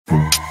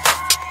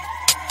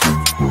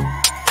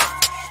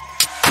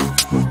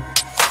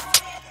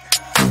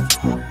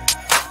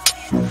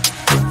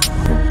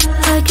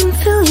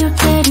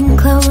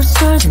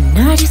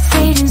I just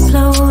fading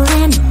slow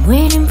and I'm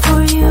waiting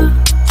for you.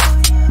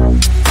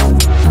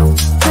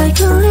 I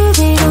can leave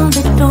it on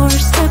the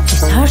doorstep.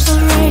 This heart's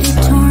already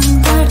torn,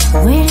 but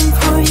I'm waiting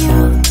for you.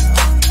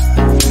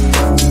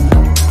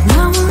 And I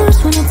won't lose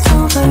when it's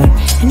over,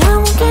 and I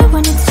won't get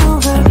when it's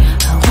over.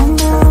 I won't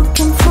be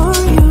looking for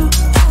you.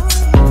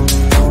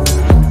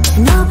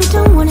 And I'll be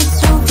done when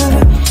it's over,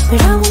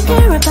 but I won't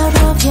care about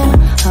love, yeah.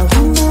 I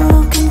won't be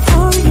looking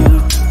for you.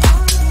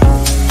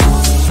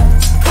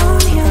 For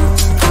you,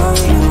 for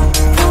you,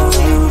 for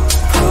you, for you,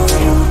 for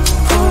you,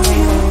 for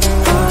you.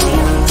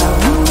 I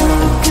won't be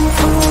looking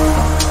for you.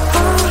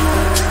 Won't be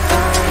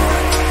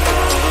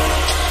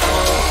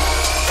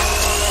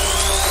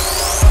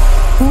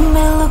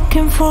looking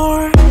for.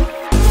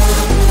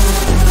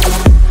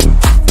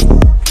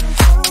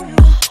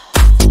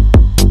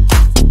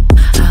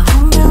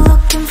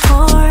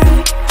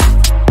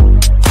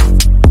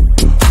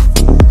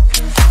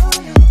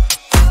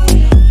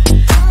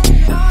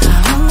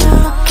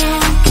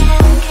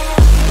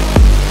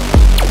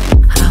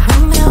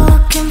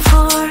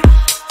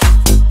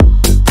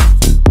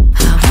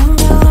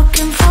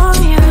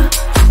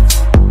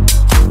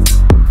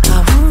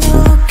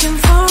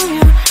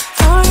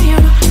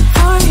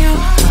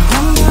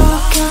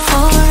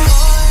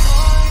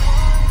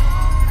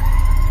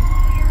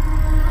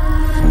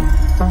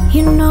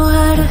 You know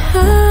how to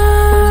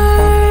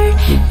hurt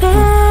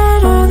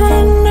better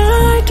than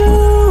I do,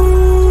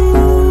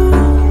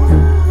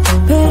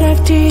 but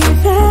I've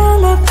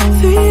developed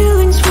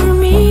feelings for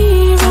me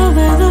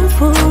rather than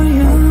for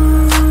you.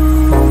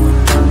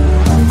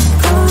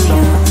 For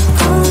you,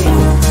 for you,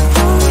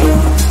 for you,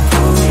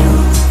 for you,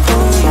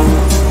 for you,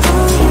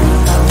 for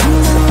you. I'm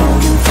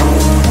looking for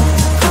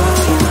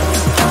you.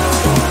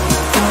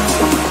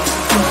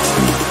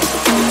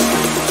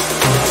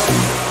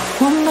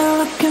 What am I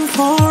looking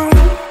for?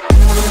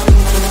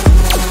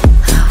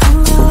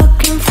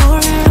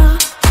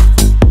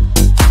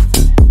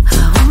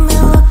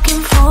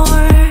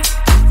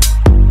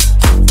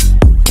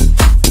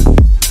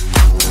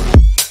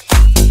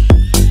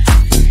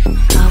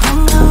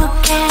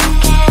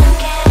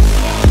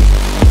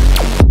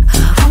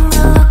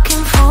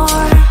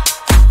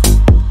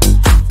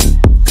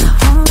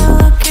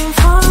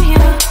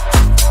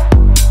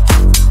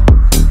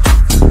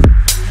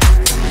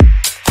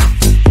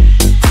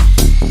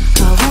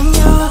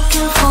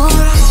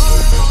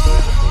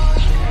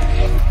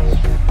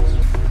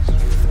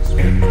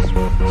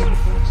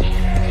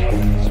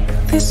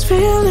 This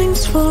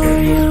feeling's for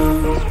you.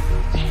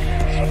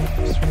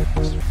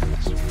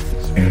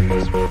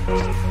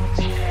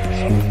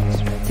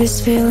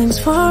 This feeling's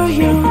for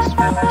you.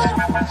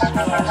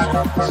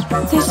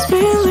 This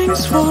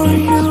feeling's for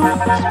you.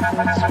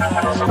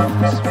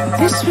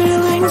 This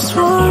feeling's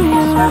for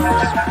you.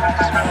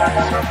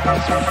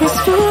 This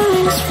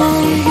feeling's for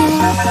you.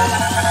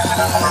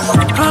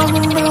 I'm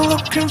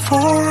looking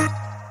for.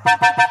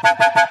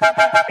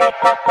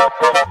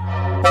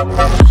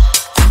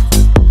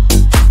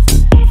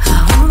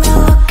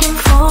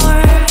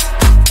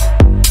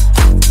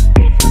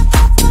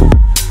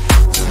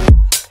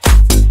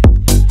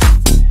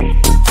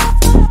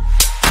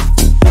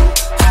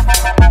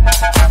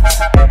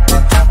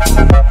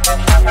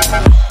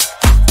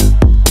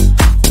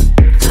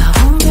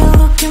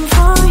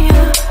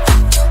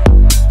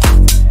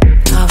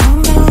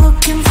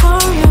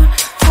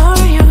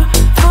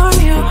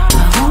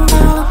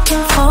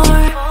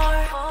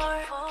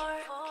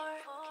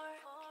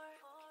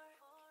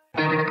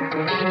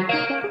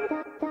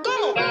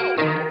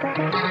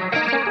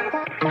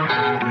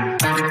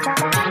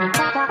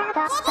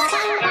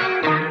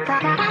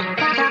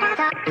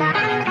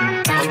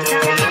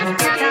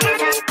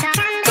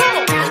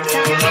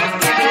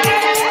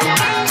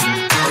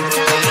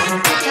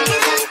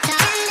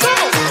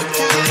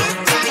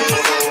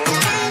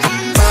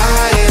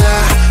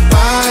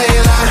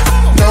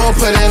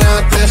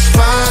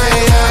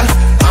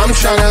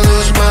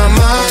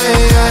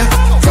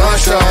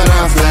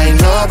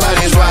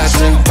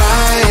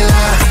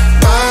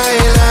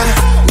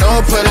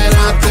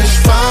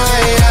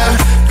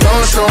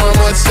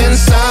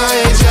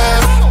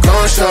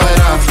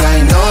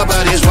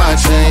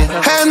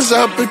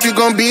 Up if you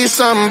gon' be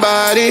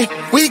somebody.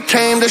 We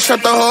came to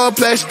shut the whole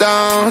place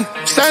down.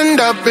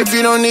 Stand up if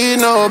you don't need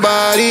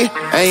nobody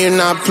and you're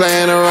not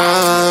playing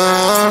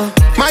around.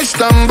 Might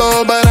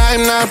stumble but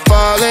I'm not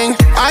falling.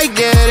 I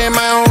get in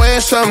my own way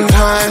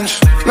sometimes.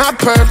 Not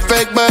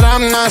perfect but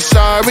I'm not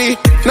sorry.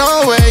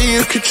 No way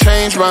you could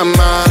change my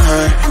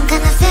mind. I'm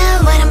gonna feel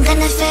what I'm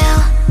gonna feel.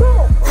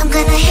 I'm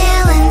gonna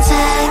heal in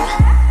time.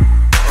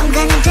 I'm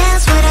gonna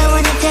dance what I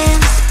wanna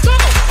dance.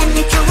 And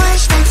if you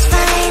wish, that's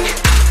fine.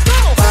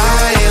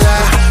 Baila,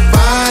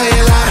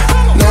 baila,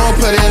 no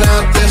putting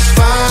out this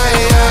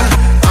fire.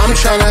 I'm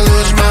tryna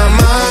lose my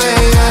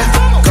mind, yeah.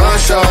 Gonna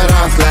show it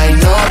off like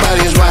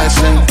nobody's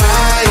watching.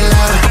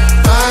 Baila,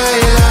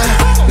 baila,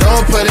 no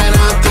putting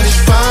out this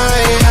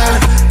fire.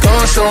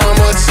 Gonna show 'em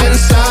what's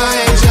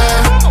inside,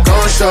 yeah.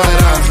 Gonna show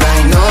it off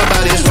like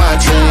nobody's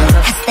watching.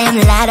 I stay on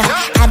the ladder,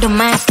 I don't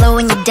mind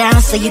slowing you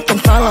down. so you can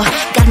follow.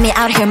 Got me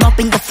out here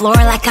mopping the floor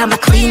like I'ma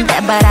clean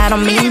that, but I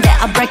don't mean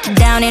that. I'll break it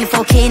down in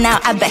 4K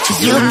now, I bet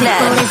you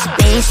glad. It's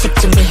basic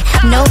to me,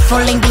 no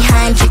falling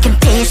behind, you can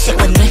pace it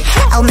with me.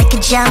 I'll make a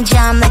jump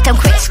like I'm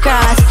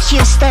crisscross.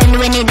 Houston,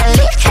 we need a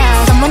lift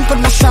out. Someone put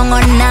my song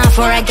on now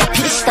before I get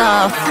pissed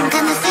off. I'm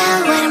gonna feel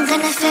what I'm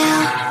gonna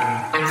feel.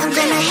 I'm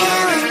gonna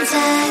heal in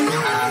time.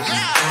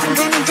 I'm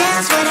gonna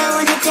dance what I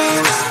wanna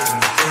dance,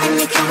 and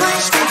you can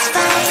watch, that's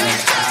fine.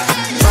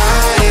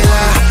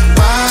 Baila,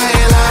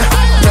 baila,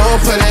 no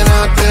putting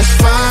out this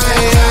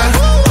fire.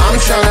 I'm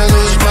tryna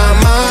lose my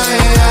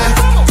mind, yeah.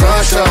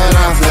 Gonna show it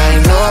off like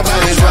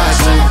nobody's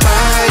watching.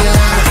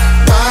 Baila,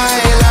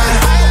 baila,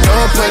 no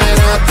putting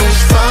out this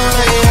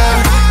fire.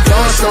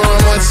 Don't show 'em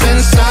what's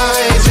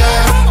inside,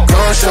 yeah.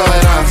 Gonna show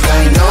it off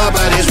like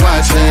nobody's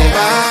watching.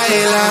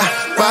 Baila,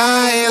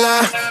 baila,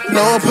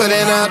 no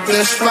putting out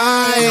this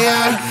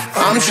fire.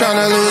 I'm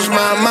tryna lose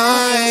my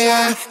mind,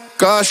 yeah.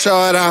 Go show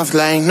it off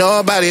like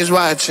nobody's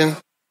watching.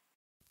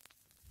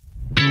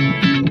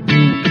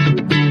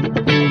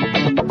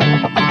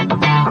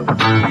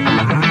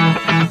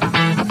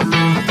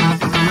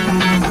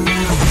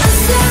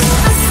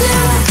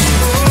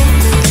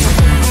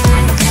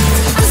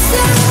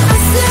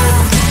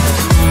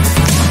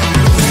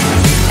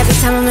 Every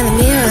time I'm in the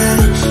mirror,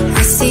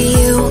 I see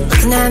you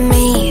looking at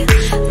me,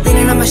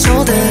 leaning on my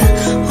shoulder,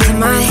 holding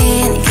my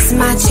hand, kissing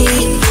my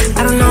cheek. I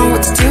don't know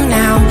what to do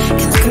now.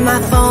 Can't look at my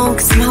phone,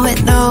 cause somehow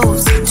it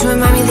knows to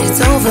remind me that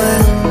it's over.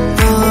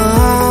 Oh,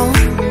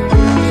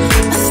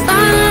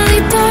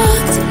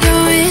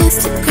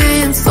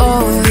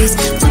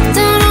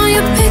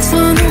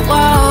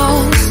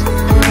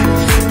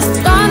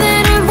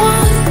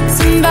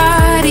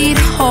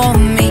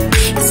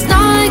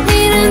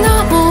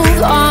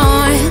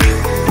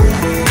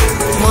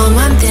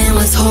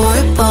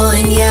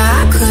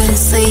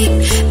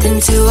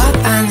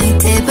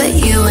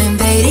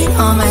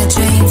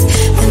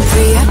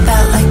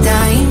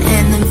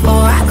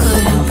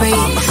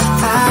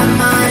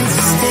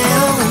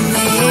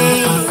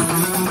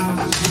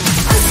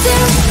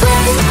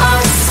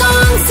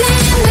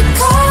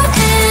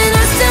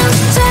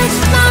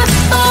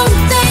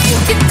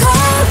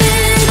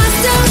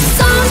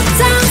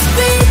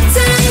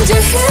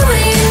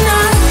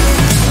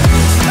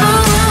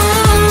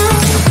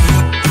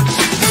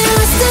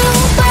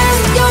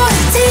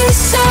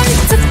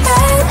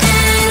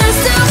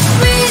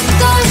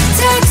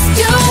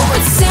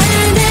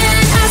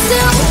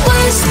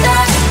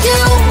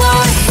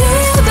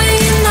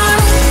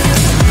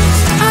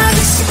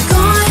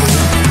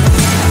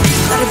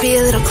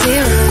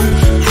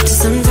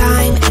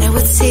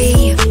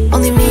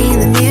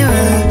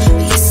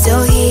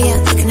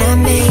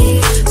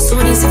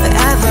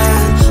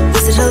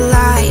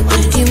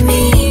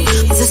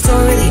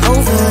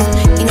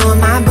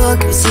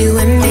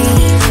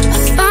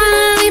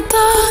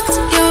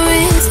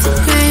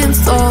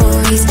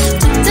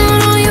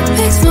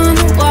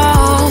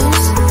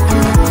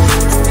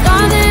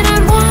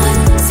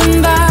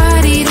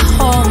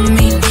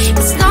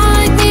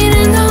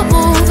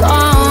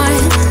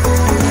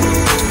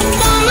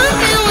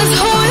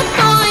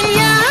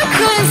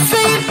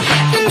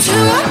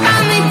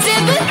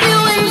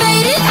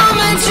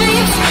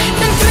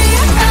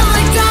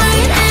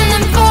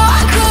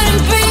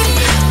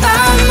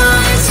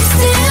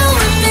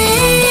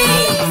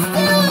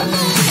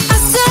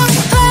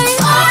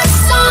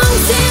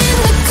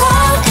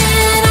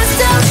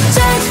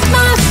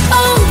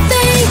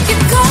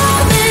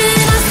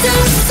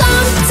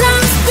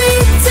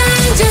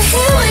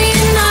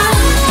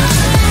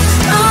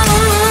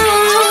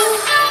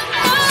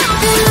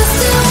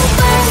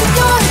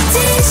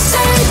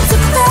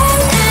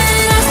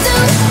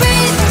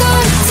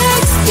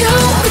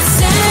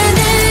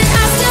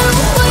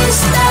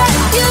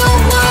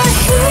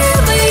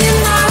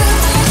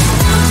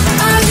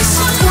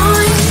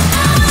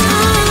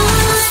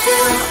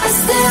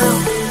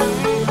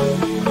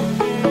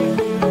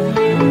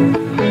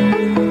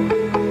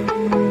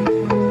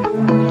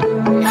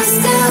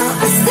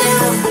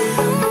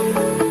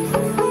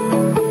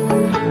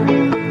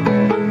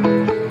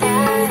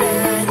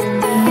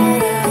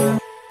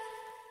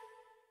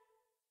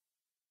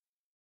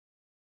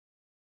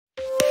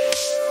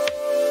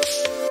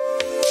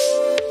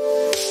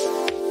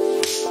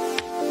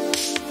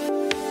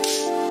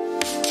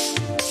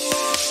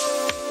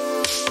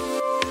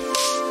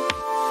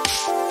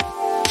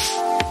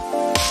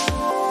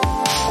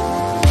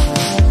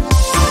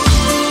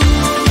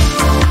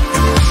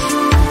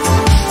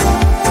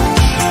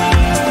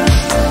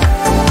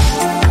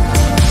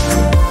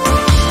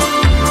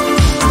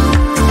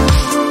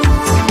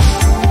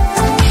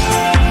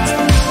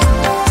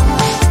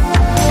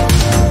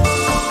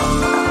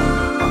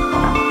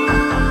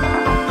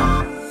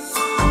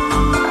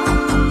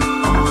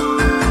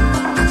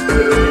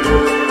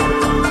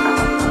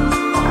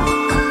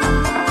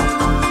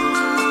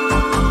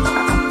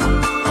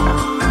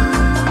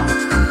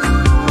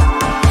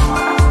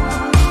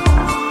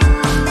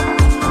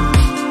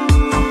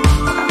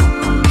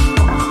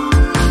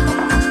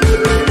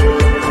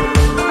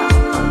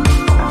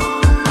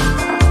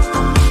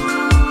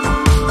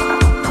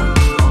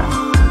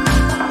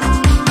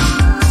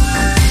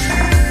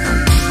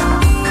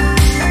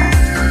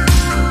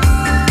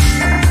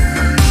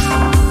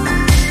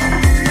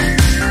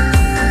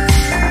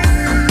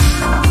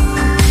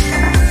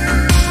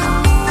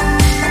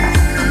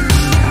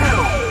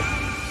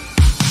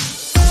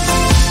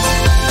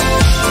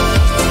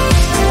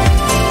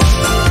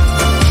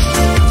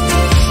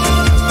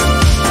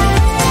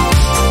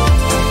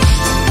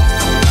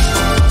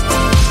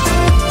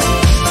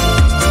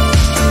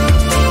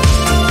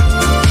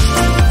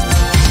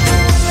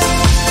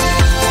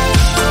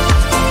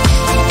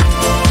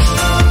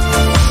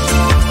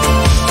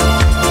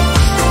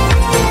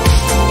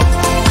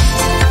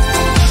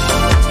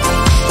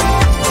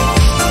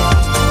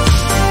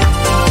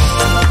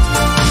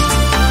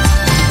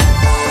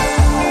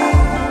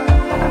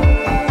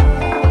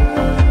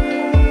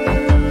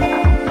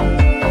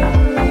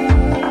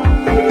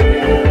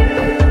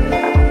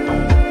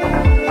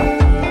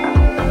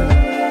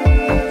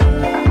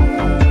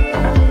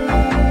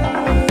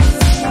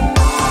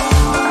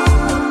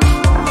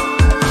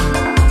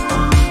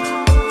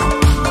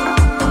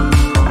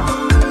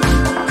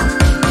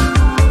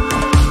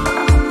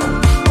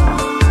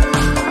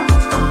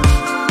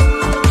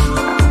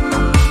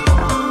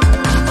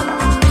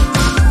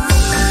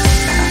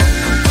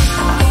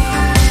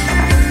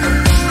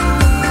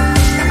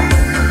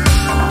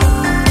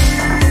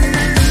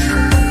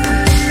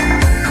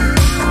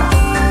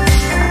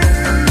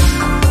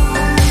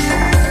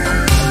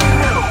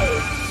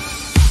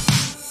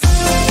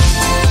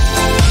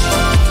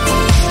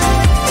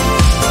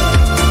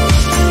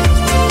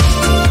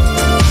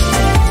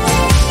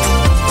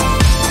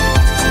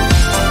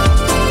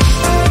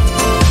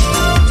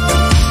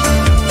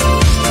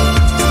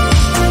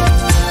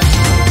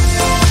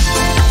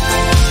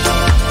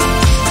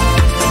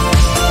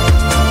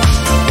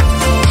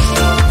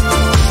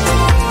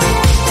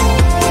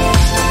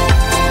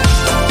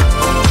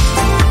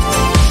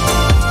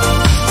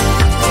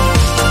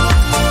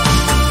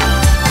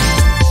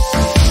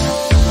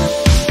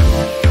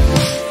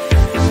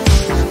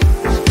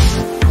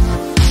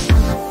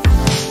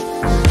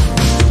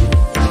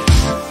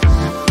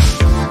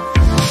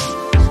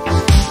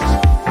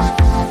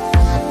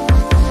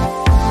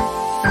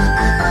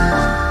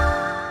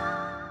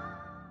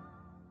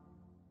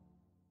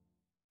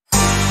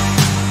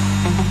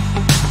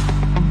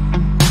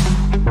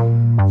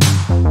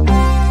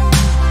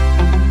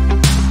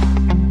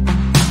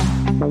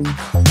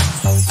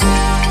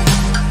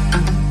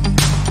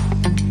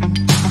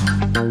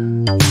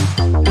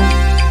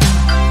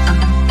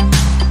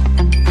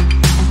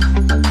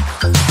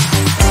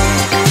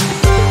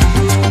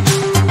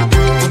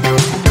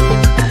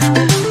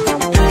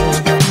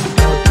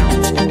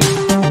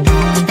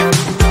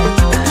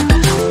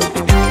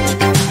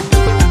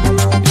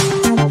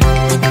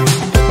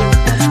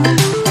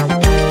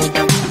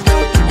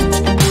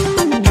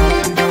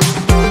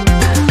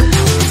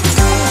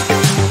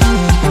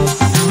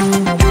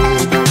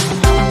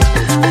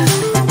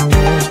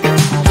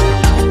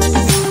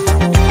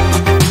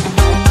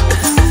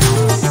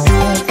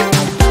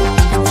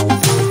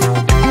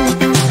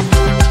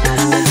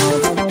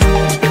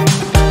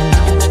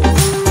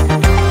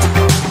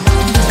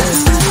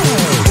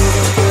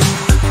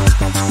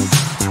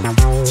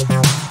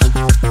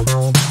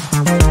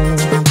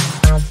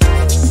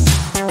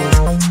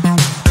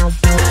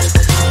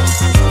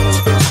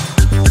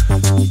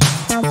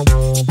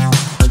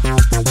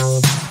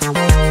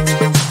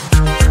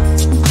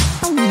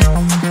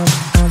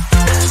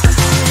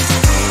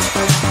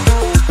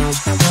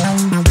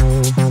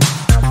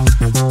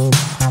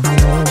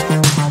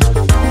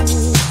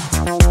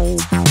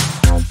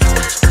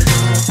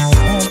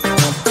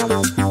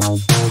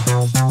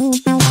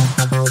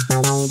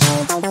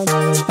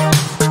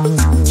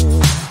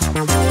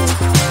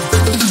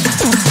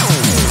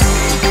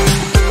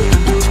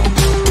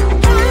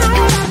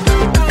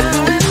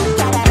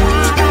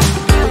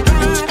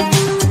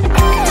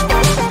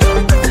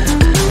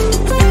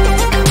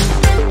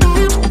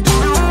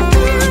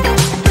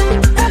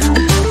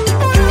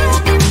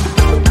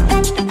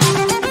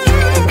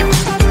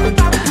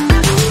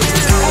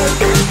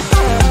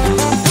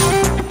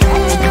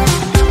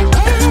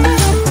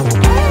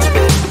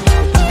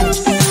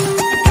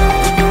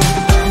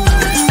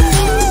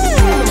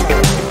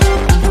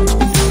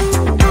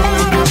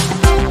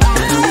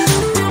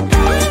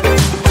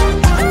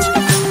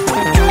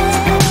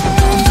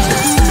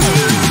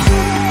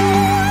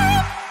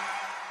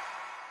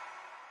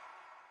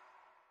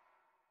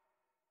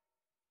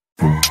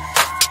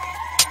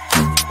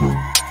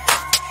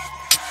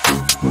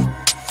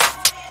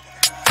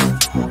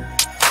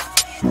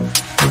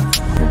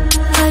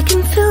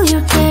 can feel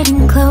you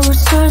getting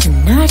closer. The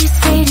night is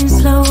fading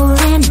slow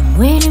and I'm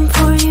waiting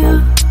for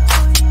you.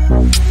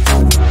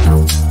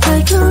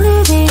 I can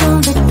leave it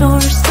on the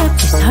doorstep.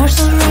 This heart's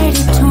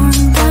already torn,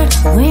 but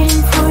I'm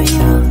waiting for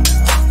you.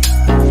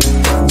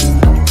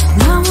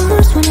 And I won't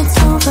lose when it's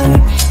over,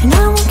 and I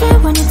won't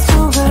get when it's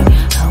over.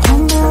 I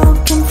won't be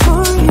looking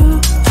for you.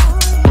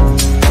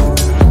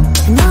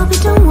 And I'll be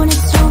done when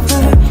it's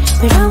over,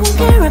 but I won't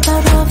care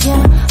about love,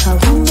 yeah. I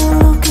won't be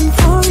looking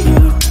for you.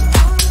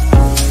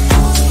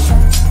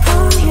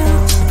 For you,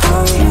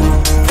 for you,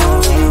 for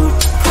you,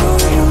 for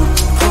you,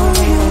 for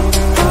you,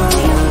 for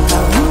you. I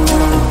won't be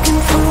looking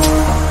for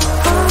you.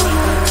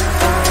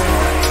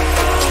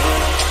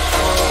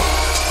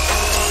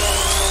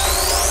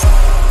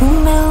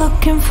 Won't be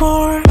looking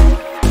for